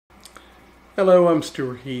Hello, I'm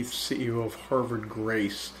Stuart Heath, CEO of Harvard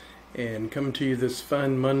Grace, and coming to you this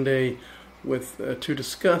fine Monday to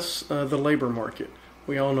discuss the labor market.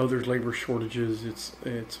 We all know there's labor shortages.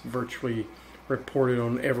 It's virtually reported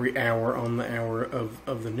on every hour on the hour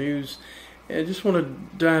of the news. And I just want to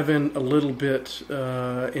dive in a little bit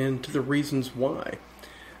into the reasons why.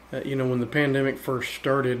 When the pandemic first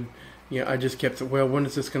started, I just kept, well, when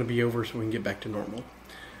is this going to be over so we can get back to normal?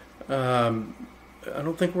 I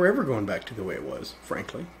don't think we're ever going back to the way it was,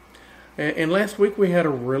 frankly. And last week we had a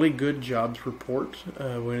really good jobs report.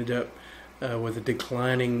 We ended up with a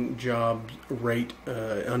declining jobs rate,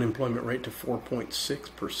 unemployment rate to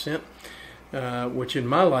 4.6%, which in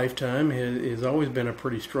my lifetime has always been a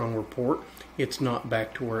pretty strong report. It's not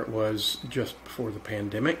back to where it was just before the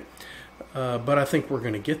pandemic, but I think we're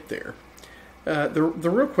going to get there. The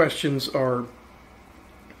real questions are,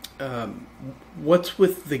 what's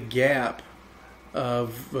with the gap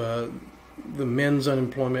of the men's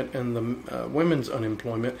unemployment and the women's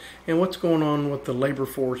unemployment, and what's going on with the labor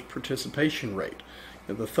force participation rate?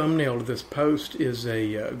 The thumbnail of this post is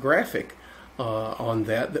a graphic on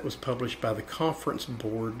that was published by the Conference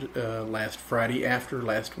Board last Friday after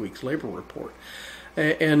last week's labor report.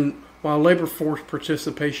 And while labor force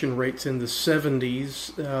participation rates in the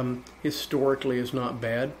 70s historically is not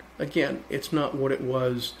bad, again, it's not what it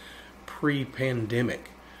was pre-pandemic.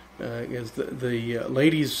 As the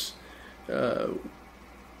ladies'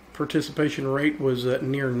 participation rate was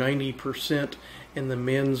near 90%, and the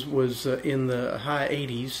men's was in the high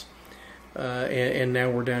 80s, and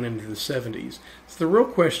now we're down into the 70s. So the real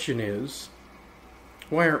question is,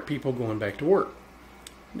 why aren't people going back to work?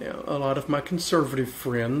 Now, a lot of my conservative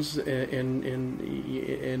friends,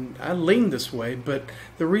 and I lean this way, but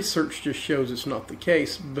the research just shows it's not the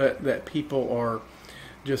case, but that people are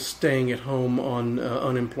just staying at home on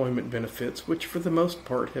unemployment benefits, which for the most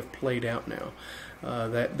part have played out now.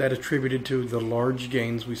 That attributed to the large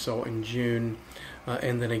gains we saw in June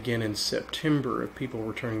and then again in September of people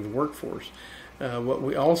returning to the workforce. What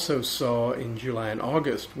we also saw in July and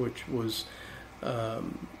August, which was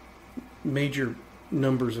major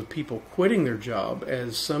numbers of people quitting their job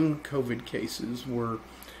as some COVID cases were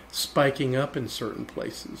spiking up in certain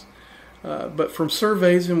places. But from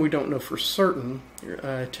surveys, and we don't know for certain,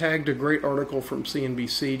 I tagged a great article from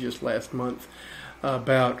CNBC just last month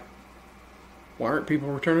about why aren't people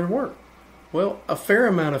returning to work? Well, a fair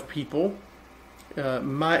amount of people,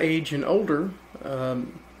 my age and older,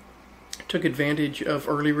 took advantage of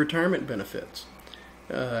early retirement benefits.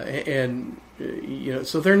 So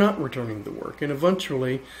they're not returning to work. And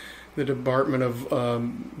eventually, the Department of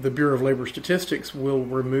the Bureau of Labor Statistics will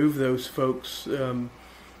remove those folks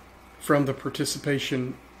from the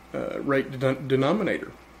participation rate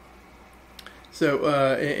denominator.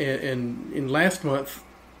 So, in last month,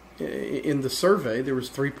 in the survey, there was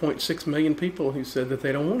 3.6 million people who said that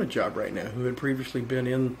they don't want a job right now, who had previously been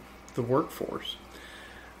in the workforce.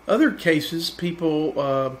 Other cases,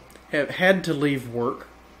 people have had to leave work.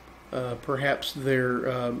 Perhaps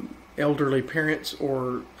their elderly parents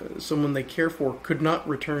or someone they care for could not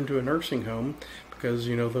return to a nursing home, because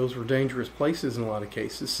those were dangerous places in a lot of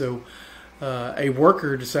cases. So a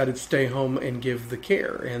worker decided to stay home and give the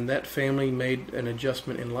care, and that family made an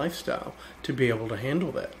adjustment in lifestyle to be able to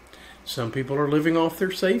handle that. Some people are living off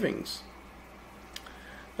their savings.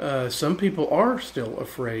 Some people are still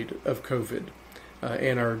afraid of COVID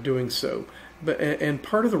and are doing so. And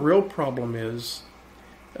part of the real problem is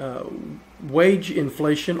wage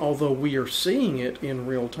inflation, although we are seeing it in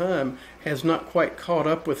real time, has not quite caught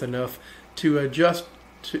up with enough to adjust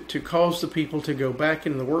to cause the people to go back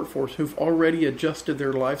in the workforce who've already adjusted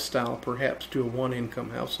their lifestyle perhaps to a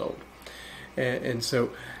one-income household. And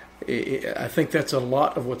so I think that's a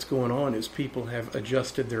lot of what's going on, is people have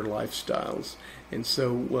adjusted their lifestyles. And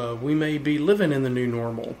so we may be living in the new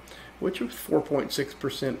normal, which with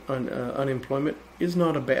 4.6% unemployment is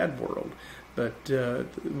not a bad world. But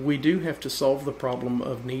we do have to solve the problem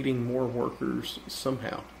of needing more workers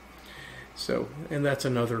somehow. So, and that's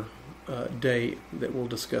another day that we'll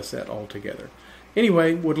discuss that all together.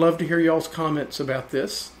 Anyway, would love to hear y'all's comments about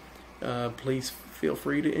this. Please feel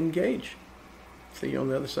free to engage. See you on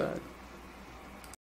the other side.